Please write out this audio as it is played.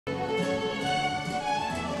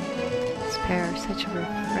hair. Such a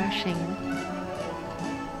refreshing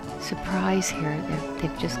surprise here.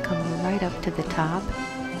 They've just come right up to the top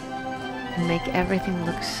and make everything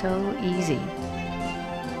look so easy.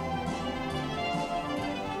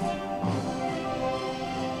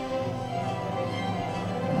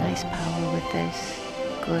 Nice power with this.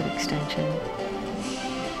 Good extension.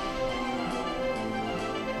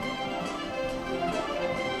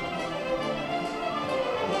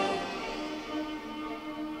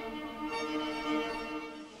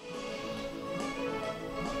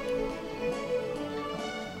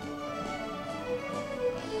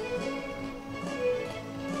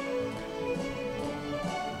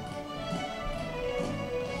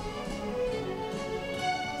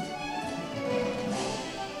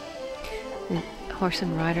 The horse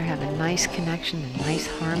and rider have a nice connection, a nice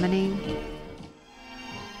harmony.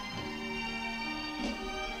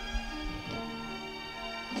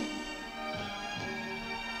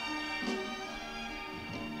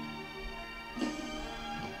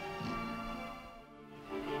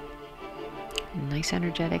 Nice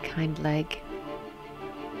energetic hind leg.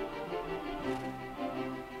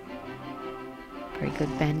 Very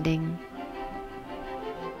good bending.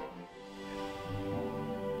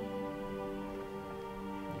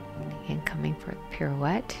 Again, coming for the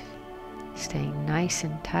pirouette, staying nice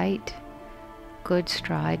and tight, good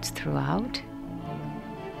strides throughout.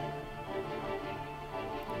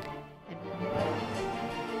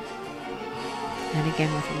 And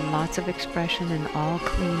again, with lots of expression and all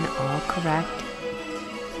clean, all correct.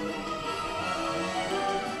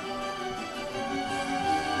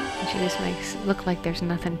 And she just makes it look like there's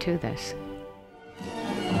nothing to this.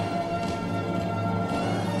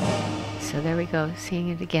 So there we go, seeing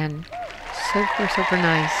it again. Super, super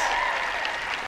nice.